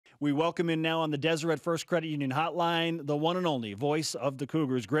We welcome in now on the Deseret First Credit Union Hotline, the one and only voice of the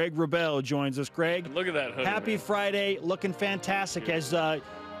Cougars. Greg Wrubell joins us. Greg, look at that hoodie, happy man. Friday, looking fantastic as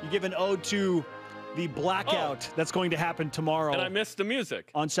you give an ode to the blackout that's going to happen tomorrow. And I missed the music.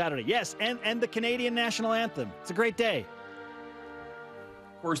 On Saturday, yes, and the Canadian National Anthem. It's a great day.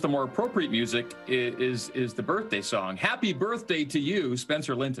 Of course, the more appropriate music is the birthday song. Happy birthday to you,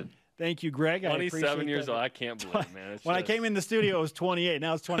 Spencer Linton. Thank you, Greg. 27 years old. I can't believe it, man. When I came in the studio, it was 28.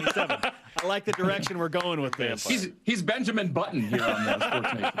 Now it's 27. I like the direction we're going with this. He's Benjamin Button here on the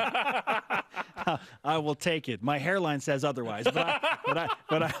Sports Nation. I will take it. My hairline says otherwise, but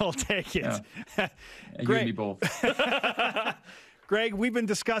I will take it. Yeah. You and me both. Greg, we've been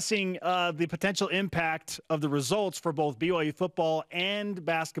discussing the potential impact of the results for both BYU football and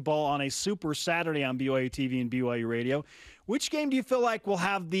basketball on a Super Saturday on BYU TV and BYU Radio. Which game do you feel like will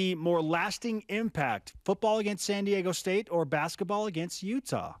have the more lasting impact? Football against San Diego State or basketball against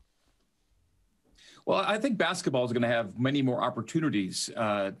Utah? Well, I think basketball is going to have many more opportunities,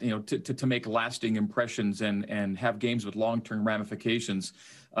 to make lasting impressions and have games with long-term ramifications.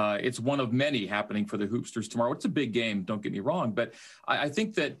 It's one of many happening for the Hoopsters tomorrow. It's a big game, don't get me wrong, but I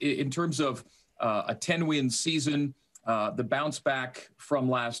think that in terms of a 10-win season, the bounce back from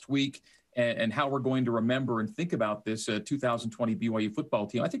last week, and how we're going to remember and think about this 2020 BYU football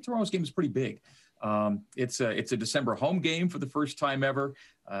team, I think tomorrow's game is pretty big. It's a December home game for the first time ever.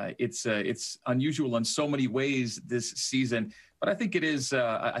 It's unusual in so many ways this season, but I think it is.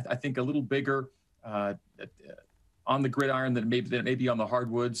 I think a little bigger on the gridiron than maybe on the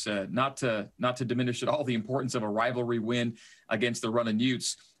hardwoods. Not to diminish at all the importance of a rivalry win against the Runnin'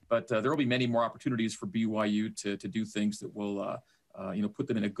 Utes, but there will be many more opportunities for BYU to do things that will put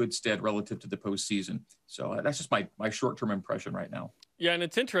them in a good stead relative to the postseason. So that's just my short-term impression right now. Yeah, and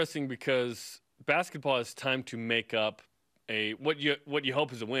it's interesting because basketball has time to make up what you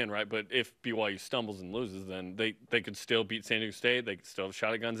hope is a win, right? But if BYU stumbles and loses, then they could still beat San Diego State. They could still have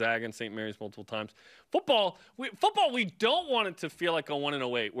shot at Gonzaga and St. Mary's multiple times. Football, we don't want it to feel like a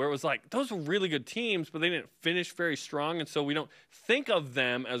 1-8, where it was like those were really good teams, but they didn't finish very strong, and so we don't think of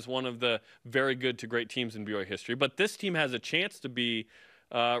them as one of the very good to great teams in BYU history. But this team has a chance to be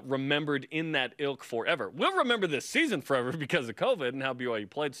remembered in that ilk forever. We'll remember this season forever because of COVID and how BYU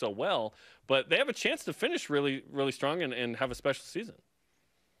played so well, but they have a chance to finish really, really strong and have a special season.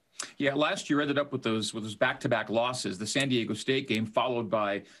 Yeah, last year ended up with those back-to-back losses. The San Diego State game followed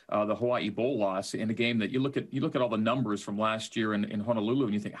by the Hawaii Bowl loss in a game that you look at all the numbers from last year in Honolulu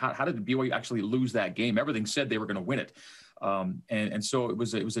and you think, how did BYU actually lose that game? Everything said they were going to win it. And so it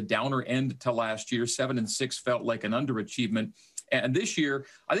was a downer end to last year. 7-6 felt like an underachievement. And this year,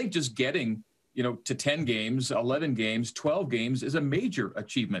 I think just getting, to 10 games, 11 games, 12 games is a major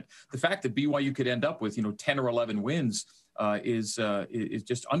achievement. The fact that BYU could end up with, 10 or 11 wins is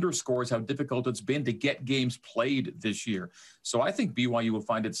just underscores how difficult it's been to get games played this year. So I think BYU will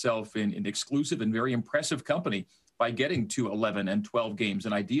find itself in exclusive and very impressive company by getting to 11 and 12 games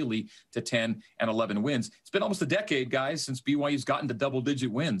and ideally to 10 and 11 wins. It's been almost a decade, guys, since BYU's gotten to double-digit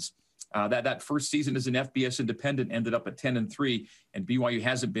wins. That first season as an FBS independent ended up at 10-3, and BYU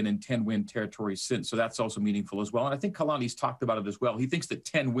hasn't been in 10-win territory since. So that's also meaningful as well. And I think Kalani's talked about it as well. He thinks that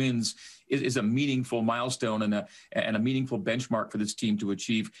 10 wins is a meaningful milestone and a meaningful benchmark for this team to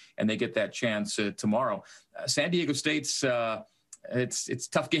achieve, and they get that chance tomorrow. San Diego State's it's a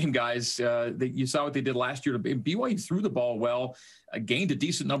tough game, guys. You saw what they did last year. BYU threw the ball well, gained a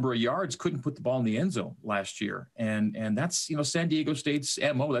decent number of yards, couldn't put the ball in the end zone last year. And that's, San Diego State's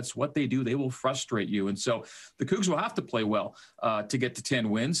MO. That's what they do. They will frustrate you. And so the Cougs will have to play well to get to 10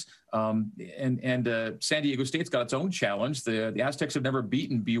 wins. And San Diego State's got its own challenge. The Aztecs have never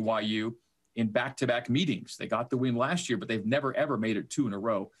beaten BYU in back-to-back meetings. They got the win last year, but they've never, ever made it 2 in a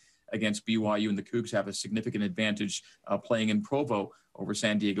row against BYU, and the Cougs have a significant advantage playing in Provo over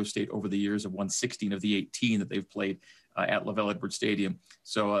San Diego State over the years. Have won 16 of the 18 that they've played at LaVell Edwards Stadium.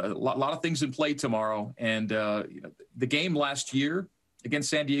 So a lot of things in play tomorrow. And the game last year against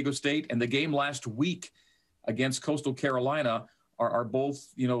San Diego State and the game last week against Coastal Carolina are both,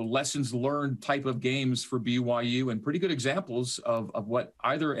 lessons learned type of games for BYU and pretty good examples of what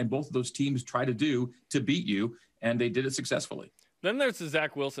either and both of those teams try to do to beat you, and they did it successfully. Then there's the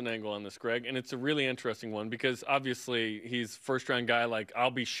Zach Wilson angle on this, Greg, and it's a really interesting one because obviously he's first-round guy. Like, I'll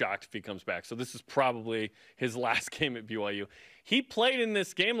be shocked if he comes back. So this is probably his last game at BYU. He played in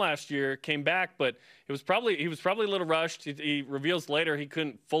this game last year, came back, but he was probably a little rushed. He reveals later he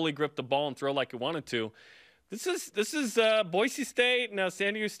couldn't fully grip the ball and throw like he wanted to. This is Boise State, now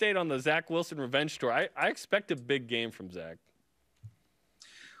San Diego State on the Zach Wilson revenge tour. I expect a big game from Zach.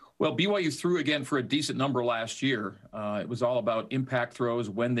 Well, BYU threw again for a decent number last year. It was all about impact throws,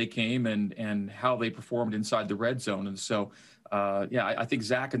 when they came, and how they performed inside the red zone. And so, I think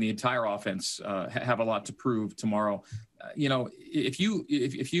Zach and the entire offense have a lot to prove tomorrow. If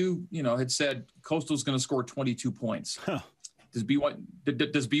you had said Coastal's going to score 22 points, does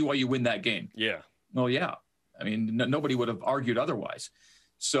BYU win that game? Yeah. Well, yeah. I mean, nobody would have argued otherwise.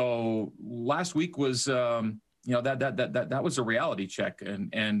 So last week was. That was a reality check,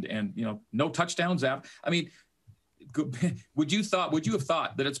 and no touchdowns. I mean, would you have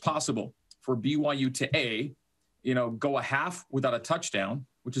thought that it's possible for BYU to go a half without a touchdown,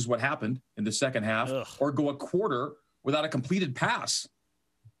 which is what happened in the second half, or go a quarter without a completed pass?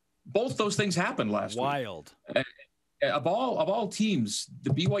 Both those things happened last week. Wild. Of all teams, the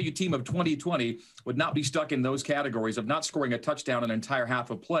BYU team of 2020 would not be stuck in those categories of not scoring a touchdown an entire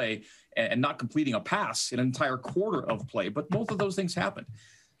half of play and not completing a pass an entire quarter of play. But both of those things happened.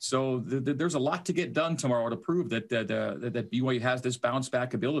 So there's a lot to get done tomorrow to prove that BYU has this bounce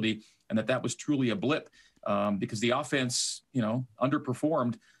back ability, and that was truly a blip because the offense,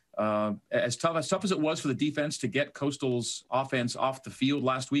 underperformed. As tough as it was for the defense to get Coastal's offense off the field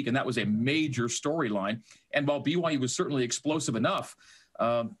last week, and that was a major storyline. And while BYU was certainly explosive enough,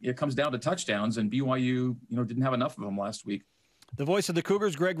 it comes down to touchdowns, and BYU, didn't have enough of them last week. The voice of the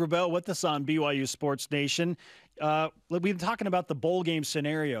Cougars, Greg Wrubell, with us on BYU Sports Nation. We've been talking about the bowl game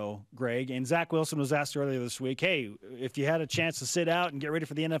scenario, Greg, and Zach Wilson was asked earlier this week, hey, if you had a chance to sit out and get ready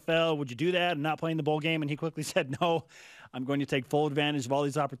for the NFL, would you do that and not play in the bowl game? And he quickly said, no, I'm going to take full advantage of all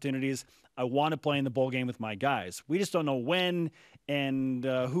these opportunities. I want to play in the bowl game with my guys. We just don't know when and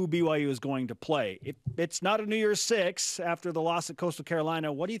who BYU is going to play. If it's not a New Year's Six after the loss at Coastal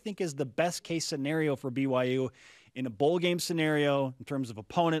Carolina, what do you think is the best case scenario for BYU in a bowl game scenario in terms of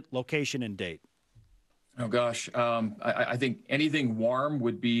opponent, location, and date? Oh gosh, I think anything warm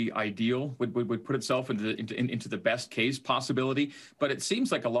would be ideal. Would put itself into the best case possibility. But it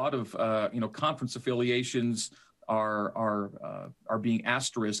seems like a lot of conference affiliations are being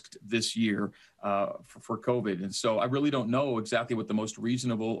asterisked this year for COVID, and so I really don't know exactly what the most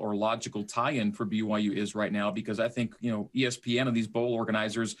reasonable or logical tie-in for BYU is right now, because I think ESPN and these bowl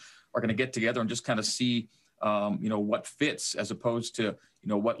organizers are going to get together and just kind of see what fits, as opposed to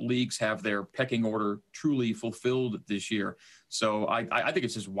what leagues have their pecking order truly fulfilled this year. So I think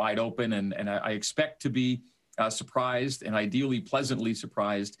it's just wide open, and I expect to be surprised, and ideally pleasantly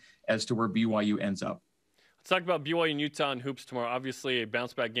surprised, as to where BYU ends up. Let's talk about BYU and Utah and hoops tomorrow. Obviously, a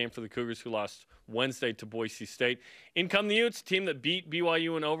bounce-back game for the Cougars, who lost Wednesday to Boise State. In come the Utes, team that beat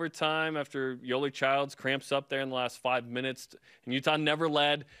BYU in overtime after Yoli Childs cramps up there in the last 5 minutes. And Utah never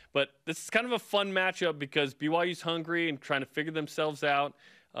led. But this is kind of a fun matchup because BYU's hungry and trying to figure themselves out.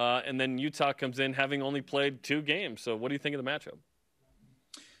 And then Utah comes in having only played 2 games. So what do you think of the matchup?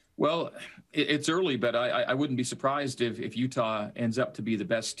 Well, it's early, but I wouldn't be surprised if Utah ends up to be the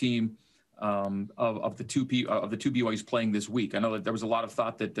best team of the two BYUs playing this week. I know that there was a lot of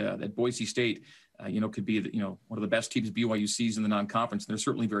thought that Boise State, could be one of the best teams BYU sees in the non-conference, and they're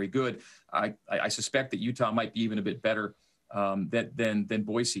certainly very good. I suspect that Utah might be even a bit better than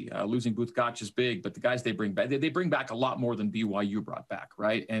Boise. Losing Booth Gotch is big, but the guys they bring back, they bring back a lot more than BYU brought back,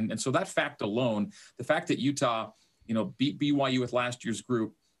 right? And so that fact alone, the fact that Utah, beat BYU with last year's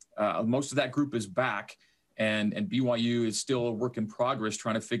group, most of that group is back. And BYU is still a work in progress,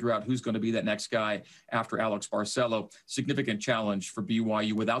 trying to figure out who's going to be that next guy after Alex Barcelo. Significant challenge for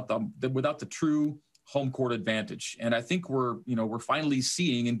BYU without the true home court advantage. And I think we're finally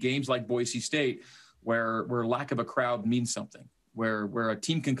seeing in games like Boise State where lack of a crowd means something, where a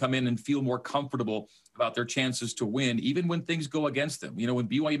team can come in and feel more comfortable about their chances to win, even when things go against them. When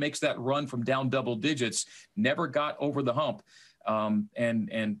BYU makes that run from down double digits, never got over the hump,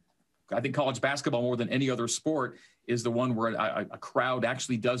 and I think college basketball, more than any other sport, is the one where a crowd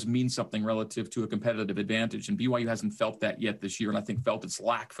actually does mean something relative to a competitive advantage. And BYU hasn't felt that yet this year, and I think felt its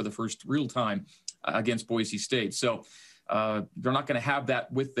lack for the first real time against Boise State. So they're not going to have that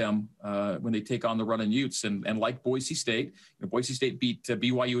with them when they take on the Runnin' Utes. And like Boise State, Boise State beat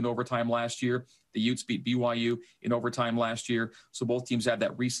BYU in overtime last year. The Utes beat BYU in overtime last year. So both teams have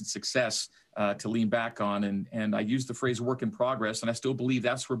that recent success to lean back on. And I use the phrase work in progress, and I still believe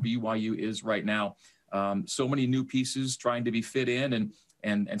that's where BYU is right now. So many new pieces trying to be fit in,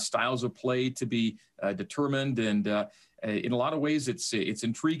 and styles of play to be determined. And in a lot of ways, it's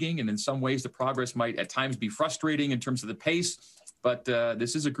intriguing. And in some ways, the progress might at times be frustrating in terms of the pace. But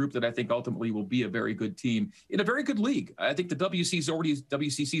this is a group that I think ultimately will be a very good team in a very good league. I think the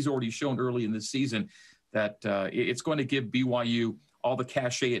WCC's already shown early in this season that it's going to give BYU all the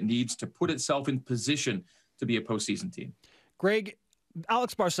cachet it needs to put itself in position to be a postseason team. Greg,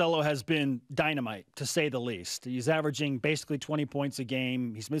 Alex Barcelo has been dynamite, to say the least. He's averaging basically 20 points a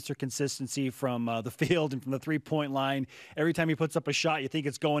game. He's Mr. Consistency from the field and from the three-point line. Every time he puts up a shot, you think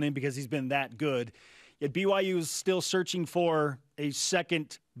it's going in because he's been that good. Yet BYU is still searching for a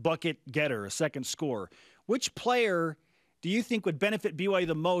second bucket getter, a second scorer. Which player do you think would benefit BYU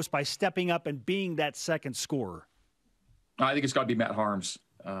the most by stepping up and being that second scorer? I think it's got to be Matt Harms.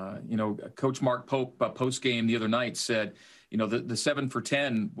 Coach Mark Pope post-game the other night said, the 7 for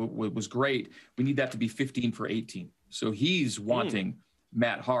 10 was great. We need that to be 15 for 18. So he's wanting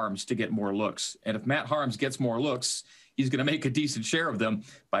Matt Harms to get more looks. And if Matt Harms gets more looks, he's going to make a decent share of them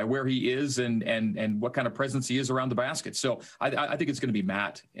by where he is and what kind of presence he is around the basket. So I think it's going to be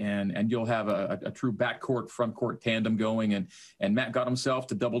Matt, and you'll have a true backcourt, frontcourt tandem going. And Matt got himself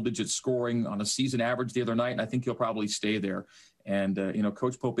to double-digit scoring on a season average the other night, and I think he'll probably stay there. And,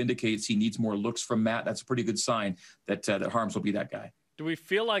 Coach Pope indicates he needs more looks from Matt. That's a pretty good sign that Harms will be that guy. Do we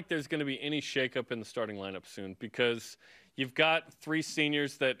feel like there's going to be any shakeup in the starting lineup soon? Because you've got 3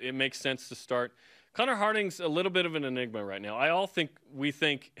 seniors that it makes sense to start. Connor Harding's a little bit of an enigma right now. We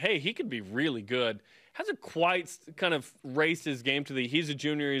think, hey, he could be really good. Hasn't quite kind of raced his game to he's a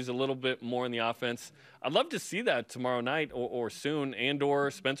junior, he's a little bit more in the offense. I'd love to see that tomorrow night or soon,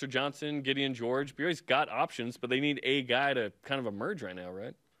 and/or Spencer Johnson, Gideon George. BYU's got options, but they need a guy to kind of emerge right now,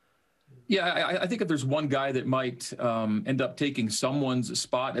 right? Yeah, I think if there's one guy that might end up taking someone's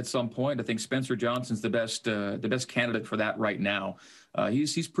spot at some point, I think Spencer Johnson's the best candidate for that right now.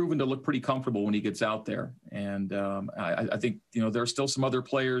 He's proven to look pretty comfortable when he gets out there, and I think there are still some other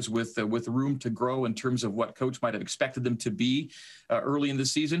players with room to grow in terms of what coach might have expected them to be early in the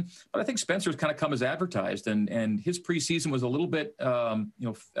season. But I think Spencer's kind of come as advertised, and his preseason was a little bit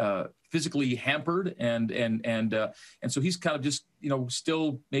physically hampered, and so he's kind of just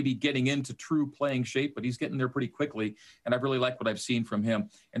still maybe getting into true playing shape, but he's getting there pretty quickly, and I really like what I've seen from him.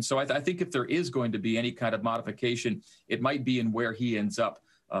 And so I think if there is going to be any kind of modification, it might be in where he ends up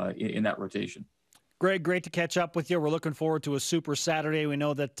in that rotation. Greg, great to catch up with you. We're looking forward to a super Saturday. We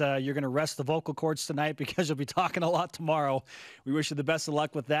know that you're going to rest the vocal cords tonight because you'll be talking a lot tomorrow. We wish you the best of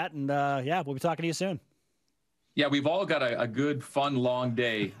luck with that, and we'll be talking to you soon. Yeah, we've all got a good, fun, long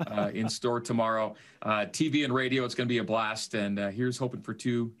day in store tomorrow. TV and radio, it's going to be a blast, and here's hoping for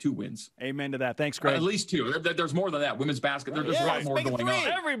two wins. Amen to that. Thanks, Greg. At least 2. There's more than that. Women's basketball, there's a lot more going on.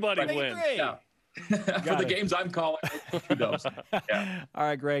 Everybody wins. Yeah. For the games I'm calling, 2 dubs. Yeah. All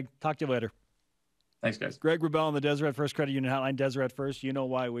right, Greg. Talk to you later. Thanks, guys. Greg Wrubell on the Deseret First Credit Union Hotline. Deseret First, you know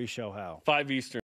why, we show how. 5 Eastern.